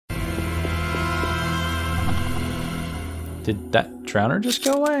Did that drowner just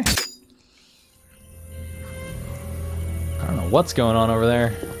go away? I don't know what's going on over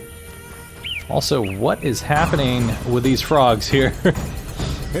there. Also, what is happening with these frogs here?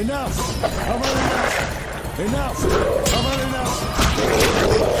 Enough! How about enough? Enough! How about enough?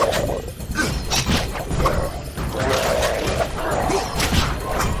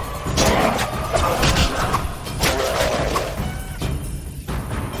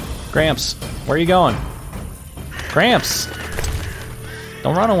 Gramps, where are you going? Gramps!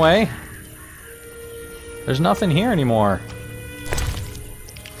 Don't run away. There's nothing here anymore.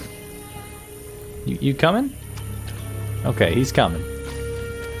 You coming? Okay, he's coming.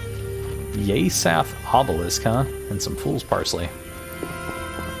 Yasath obelisk, huh? And some fool's parsley.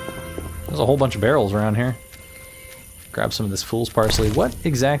 There's a whole bunch of barrels around here. Grab some of this fool's parsley. What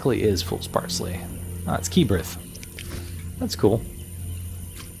exactly is fool's parsley? Ah, it's Keebrith. That's cool.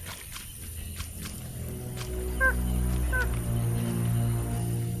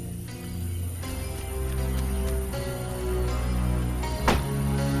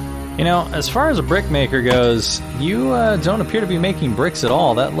 You know, as far as a brick maker goes, you don't appear to be making bricks at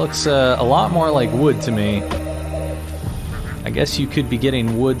all. That looks a lot more like wood to me. I guess you could be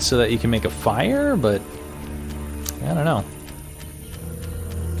getting wood so that you can make a fire, but I don't know.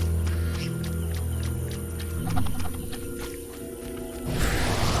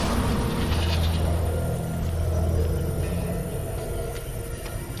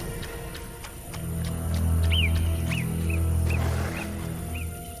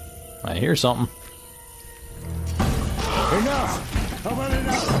 I hear something. Enough! How about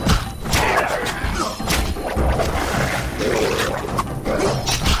enough?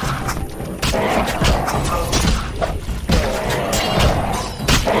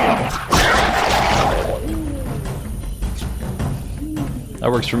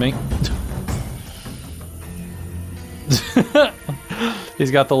 That works for me.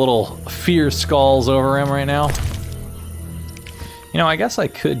 He's got the little fear skulls over him right now. You know, I guess I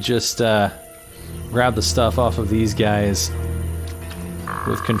could just grab the stuff off of these guys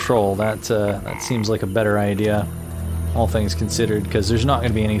with control. That seems like a better idea, all things considered, because there's not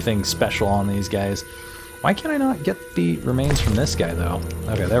going to be anything special on these guys. Why can't I not get the remains from this guy, though?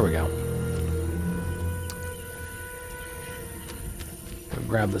 Okay, there we go.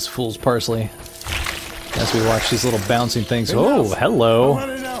 Grab this fool's parsley as we watch these little bouncing things. Enough. Oh, hello. How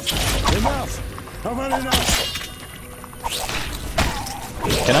about enough? Enough! How about enough?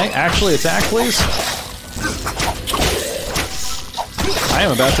 Can I actually attack, please? I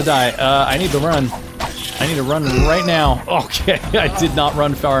am about to die. I need to run. I need to run right now. Okay, I did not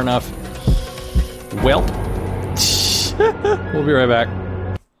run far enough. Well, we'll be right back.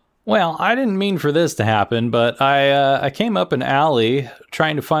 Well, I didn't mean for this to happen, but I came up an alley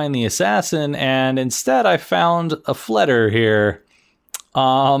trying to find the assassin, and instead I found a fletter here.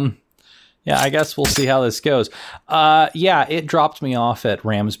 Yeah, I guess we'll see how this goes. Yeah, it dropped me off at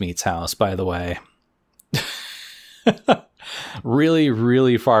Ramsmeat's house, by the way. Really,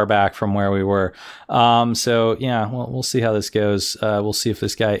 really far back from where we were. So, yeah, we'll see how this goes. We'll see if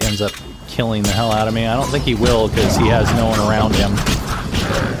this guy ends up killing the hell out of me. I don't think he will, because he has no one around him.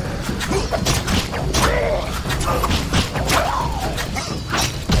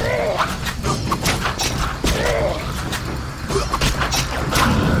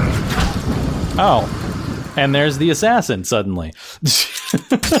 Oh, and there's the assassin suddenly.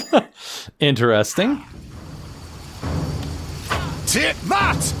 Interesting. Take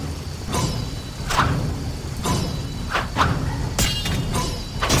that!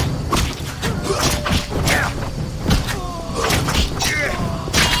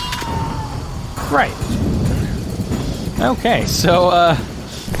 Right. Okay, so,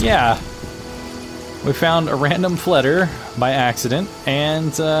 yeah. We found a random fletter by accident,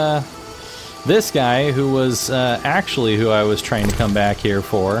 and, this guy, who was actually who I was trying to come back here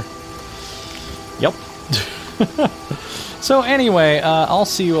for. Yep. So anyway, I'll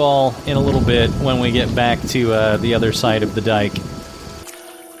see you all in a little bit when we get back to the other side of the dike.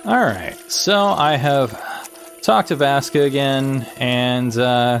 Alright, so I have talked to Vasca again and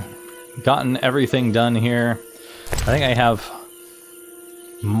gotten everything done here. I think I have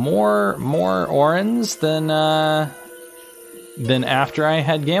more orans than after I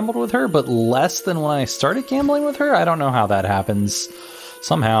had gambled with her, but less than when I started gambling with her. I don't know how that happens.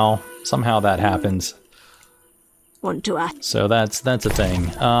 Somehow that happens. Want to ask? So that's a thing.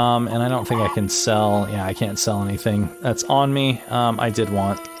 And I don't think I can sell. Yeah, I can't sell anything that's on me. I did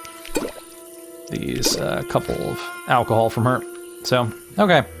want these couple of alcohol from her. So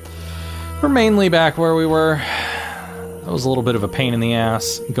okay, we're mainly back where we were. That was a little bit of a pain in the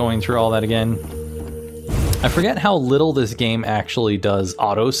ass going through all that again. I forget how little this game actually does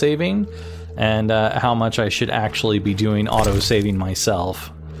auto-saving, and how much I should actually be doing auto-saving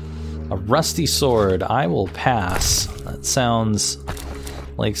myself. A rusty sword. I will pass. That sounds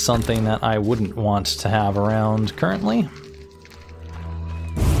like something that I wouldn't want to have around currently.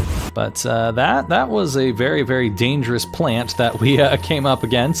 But that was a very, very dangerous plant that we came up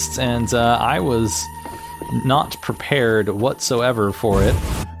against, and I was not prepared whatsoever for it.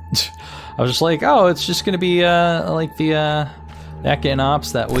 I was just like, oh, it's just going to be like the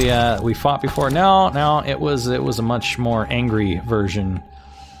Echinops that we fought before. No, it was a much more angry version.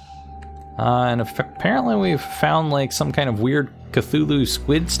 And apparently we've found like some kind of weird Cthulhu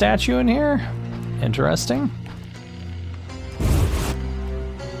squid statue in here. Interesting.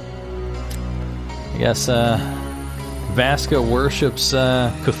 I guess Vasca worships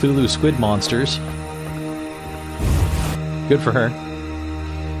Cthulhu squid monsters. Good for her.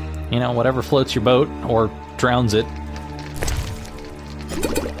 You know, whatever floats your boat or drowns it.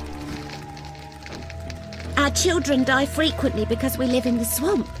 Our children die frequently because we live in the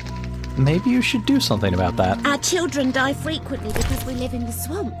swamp. Maybe you should do something about that. Our children die frequently because we live in the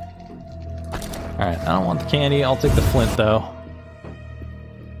swamp. Alright, I don't want the candy. I'll take the flint, though.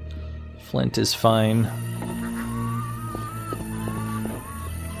 Flint is fine.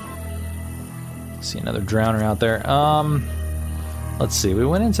 See another drowner out there. Let's see. We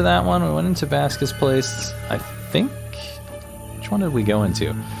went into that one. We went into Vasca's place. I think... Which one did we go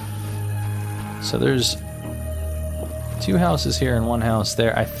into? So there's 2 houses here and 1 house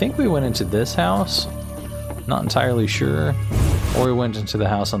there. I think we went into this house. Not entirely sure. Or we went into the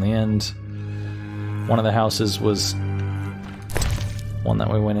house on the end. One of the houses was one that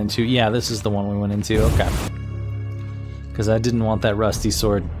we went into. Yeah, this is the one we went into. Okay. Because I didn't want that rusty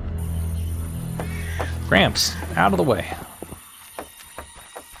sword. Gramps, out of the way.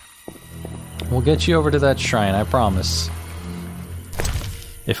 We'll get you over to that shrine, I promise.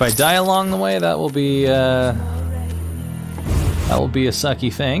 If I die along the way, that will be a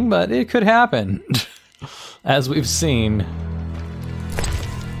sucky thing, but it could happen, as we've seen.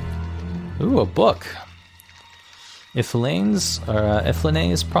 Ooh, a book. Ithlinne's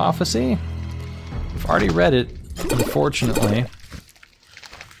prophecy. We've already read it, unfortunately,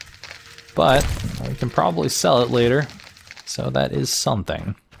 but we can probably sell it later, so that is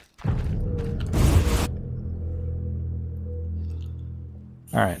something.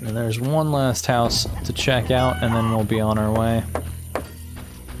 Alright, and there's one last house to check out, and then we'll be on our way.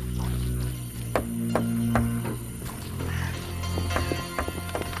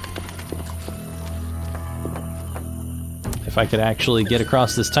 If I could actually get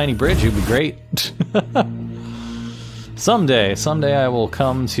across this tiny bridge, it would be great. Someday I will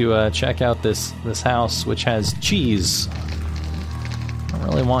come to check out this house, which has cheese. I don't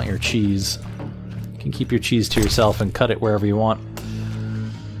really want your cheese. You can keep your cheese to yourself and cut it wherever you want.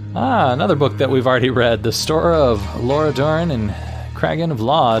 Ah, another book that we've already read. The Story of Laura Dorn and Kragan of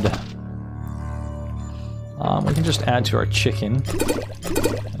Laud. We can just add to our chicken.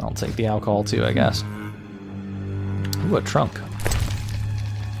 And I'll take the alcohol too, I guess. Ooh, a trunk.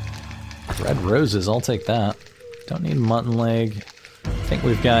 Red roses, I'll take that. Don't need mutton leg. I think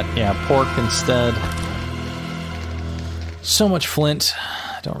we've got, yeah, pork instead. So much flint.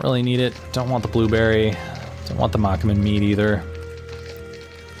 Don't really need it. Don't want the blueberry. Don't want the Makaman meat either.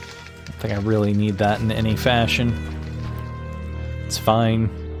 I think I really need that in any fashion. It's fine.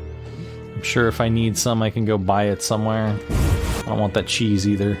 I'm sure if I need some, I can go buy it somewhere. I don't want that cheese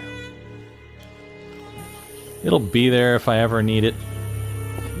either. It'll be there if I ever need it.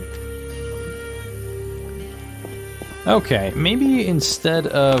 Okay, maybe instead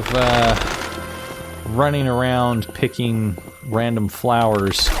of running around picking random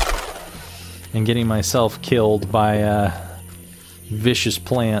flowers and getting myself killed by vicious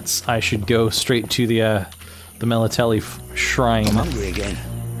plants, I should go straight to the Melatelli shrine. I'm hungry again.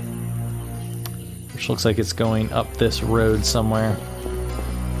 Which looks like it's going up this road somewhere.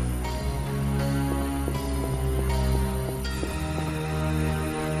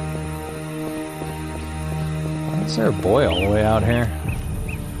 Why is there a boy all the way out here?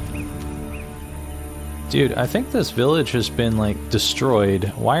 Dude, I think this village has been, like,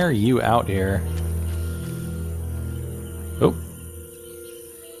 destroyed. Why are you out here? Oh.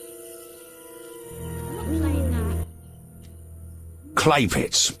 Clay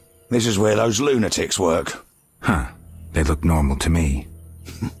pits. This is where those lunatics work. Huh. They look normal to me.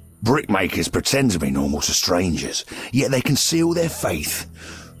 Brickmakers pretend to be normal to strangers, yet they conceal their faith.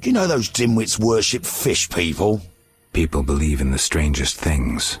 Do you know those dimwits worship fish people? People believe in the strangest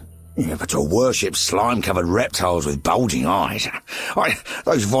things. Yeah, but to worship slime-covered reptiles with bulging eyes.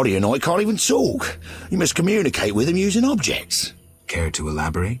 Those Vodyanoi can't even talk. You must communicate with them using objects. Care to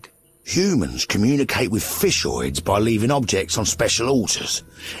elaborate? Humans communicate with fishoids by leaving objects on special altars.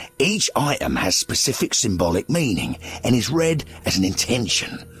 Each item has specific symbolic meaning and is read as an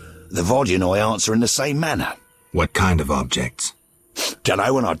intention. The Vodyanoi answer in the same manner. What kind of objects?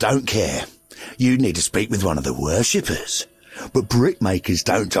 Dunno, and I don't care. You need to speak with one of the worshippers. But brickmakers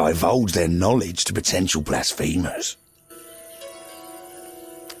don't divulge their knowledge to potential blasphemers.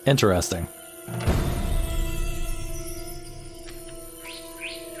 Interesting.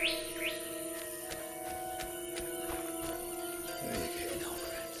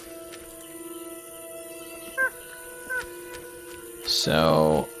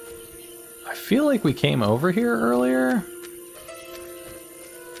 So, I feel like we came over here earlier.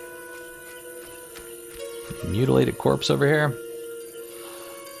 Mutilated corpse over here.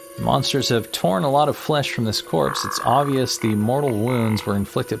 Monsters have torn a lot of flesh from this corpse. It's obvious the mortal wounds were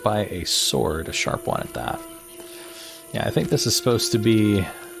inflicted by a sword, a sharp one at that. Yeah, I think this is supposed to be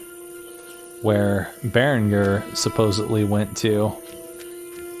where Berenger supposedly went to.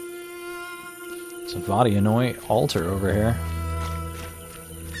 There's a Vodyanoi altar over here.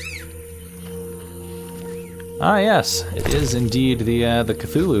 Ah, yes, it is indeed the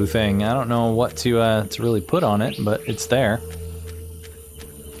Cthulhu thing. I don't know what to really put on it, but it's there.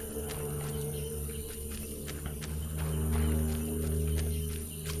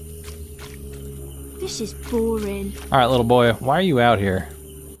 This is boring. All right, little boy, why are you out here?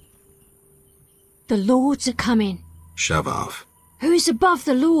 The lords are coming. Shove off. Who's above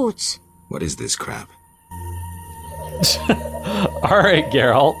the lords? What is this crap? All right,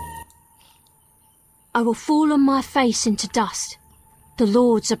 Geralt. I will fall on my face into dust. The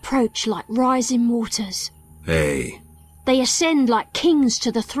lords approach like rising waters. Hey, They ascend like kings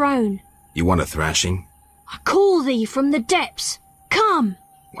to the throne. you want a thrashing? I call thee from the depths. Come,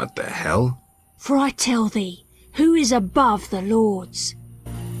 What the hell? for I tell thee, who is above the lords?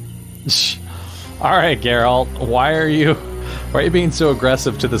 All right, Geralt, why are you being so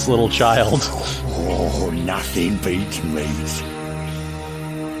aggressive to this little child? Oh, nothing beats meat.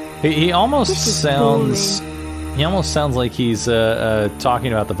 He almost This is sounds. He almost sounds like he's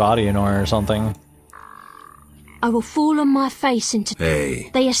talking about the Vodyanoi or something. I will fall on my face into...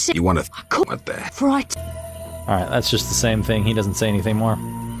 Hey, They ascend... you want a... I call... What the... For I... All right, that's just the same thing. He doesn't say anything more.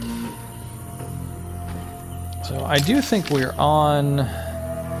 So I do think we're on.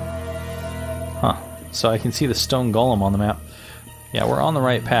 Huh. So I can see the stone golem on the map. Yeah, we're on the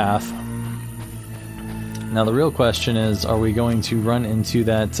right path. Now the real question is, are we going to run into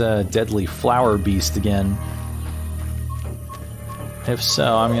that deadly flower beast again? If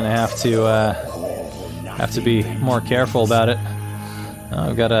so, I'm gonna have to be more careful about it. Oh,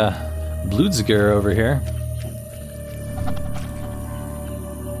 I've got a Blutzger over here.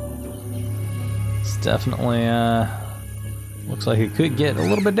 It's definitely looks like it could get a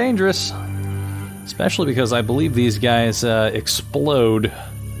little bit dangerous, especially because I believe these guys explode.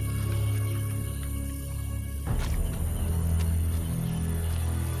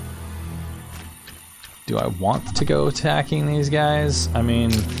 Do I want to go attacking these guys? I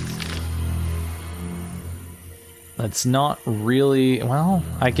mean, that's not really... Well,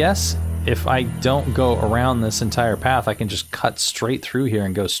 I guess if I don't go around this entire path, I can just cut straight through here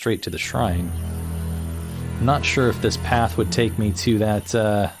and go straight to the shrine. I'm not sure if this path would take me to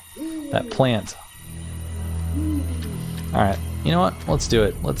that plant. Alright, you know what? Let's do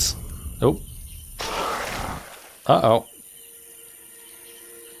it. Let's... Oh. Uh-oh.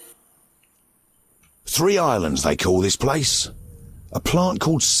 3 islands, they call this place. A plant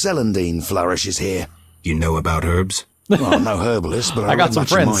called celandine flourishes here. You know about herbs? Well, I'm no herbalist, but I got read some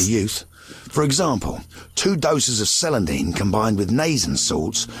much in my friends. youth. For example, 2 doses of celandine combined with nasen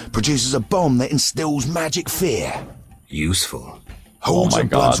salts produces a bomb that instills magic fear. Useful. Hordes my of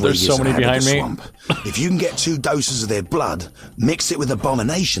God, there's bloodsweeters so many inhabit behind the me. swamp. If you can get 2 doses of their blood, mix it with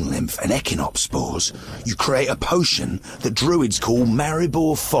abomination lymph and echinopsis spores, you create a potion that druids call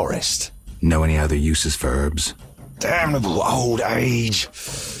Maribor Forest. Know any other uses for herbs? Damnable old age.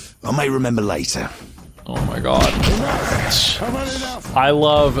 I may remember later. Oh my god. I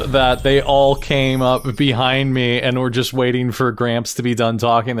love that they all came up behind me and were just waiting for Gramps to be done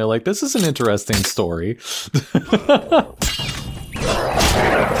talking. They're like, this is an interesting story.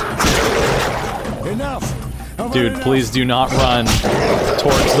 Enough! Dude, please do not run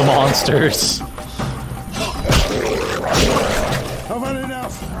towards the monsters. How about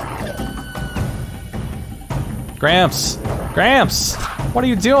enough? Gramps! Gramps! What are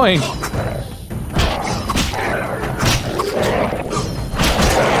you doing?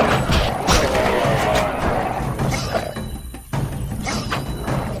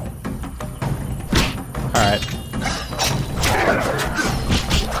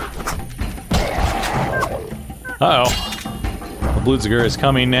 Uh-oh. The Blutziger is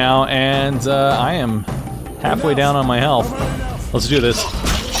coming now, and I am halfway down on my health. Let's do this.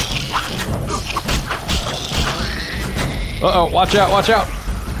 Uh-oh, watch out, watch out!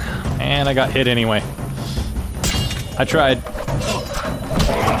 And I got hit anyway. I tried.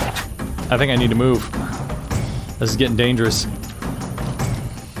 I think I need to move. This is getting dangerous.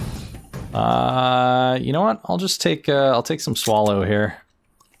 You know what? I'll just take, I'll take some Swallow here.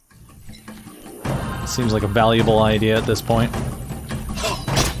 Seems like a valuable idea at this point.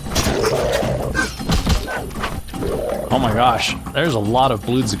 Oh my gosh, there's a lot of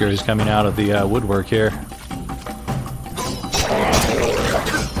Blutziggers coming out of the woodwork here.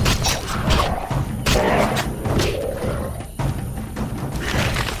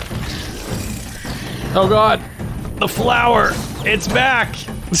 Oh god, the flower, it's back!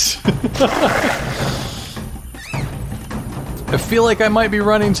 I feel like I might be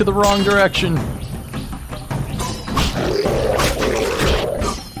running to the wrong direction.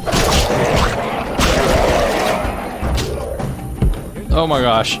 Oh my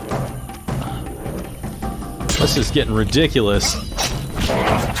gosh. This is getting ridiculous.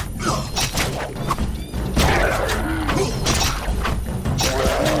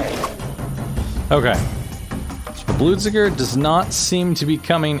 Okay. The Blutziger does not seem to be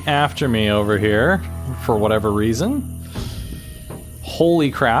coming after me over here, for whatever reason.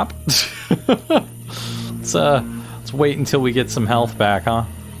 Holy crap. Let's wait until we get some health back, huh?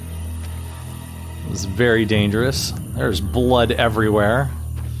 This is very dangerous. There's blood everywhere.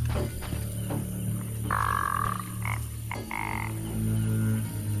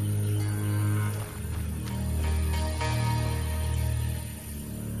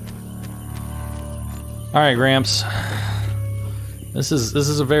 Alright, Gramps. This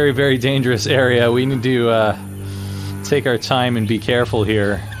is a very, very dangerous area. We need to take our time and be careful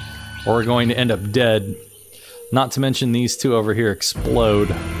here, or we're going to end up dead. Not to mention these two over here explode.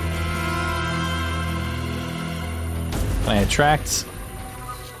 Can I attract?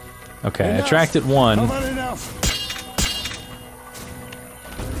 Okay, I attracted one.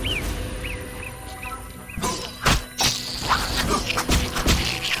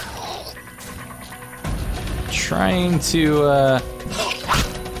 Trying to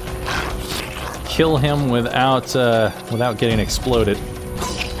kill him without getting exploded.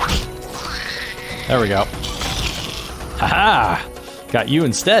 There we go. Haha! Got you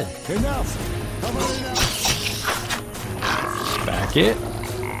instead. Back it.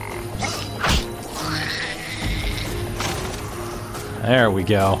 There we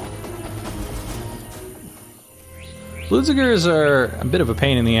go. Blutzigers are a bit of a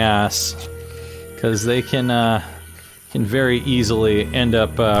pain in the ass, because they can very easily end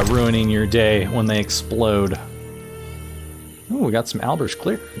up ruining your day when they explode. Ooh, we got some Alber's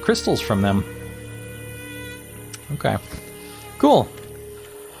crystals from them. Okay, cool.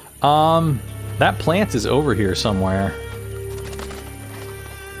 That plant is over here somewhere.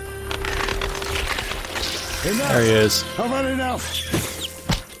 Enough. There he is. How about enough?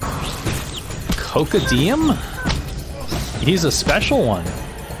 Cocodium? He's a special one.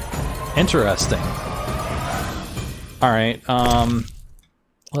 Interesting. Alright,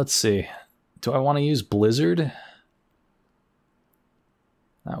 let's see. Do I want to use Blizzard?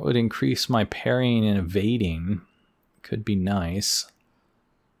 That would increase my parrying and evading. Could be nice.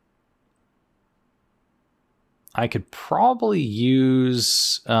 I could probably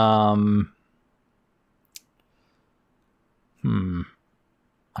use, I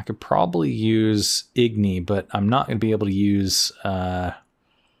could probably use Igni, but I'm not going to be able to use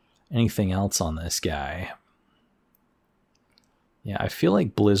anything else on this guy. Yeah, I feel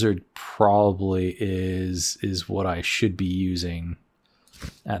like Blizzard probably is what I should be using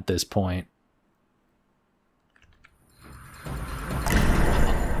at this point.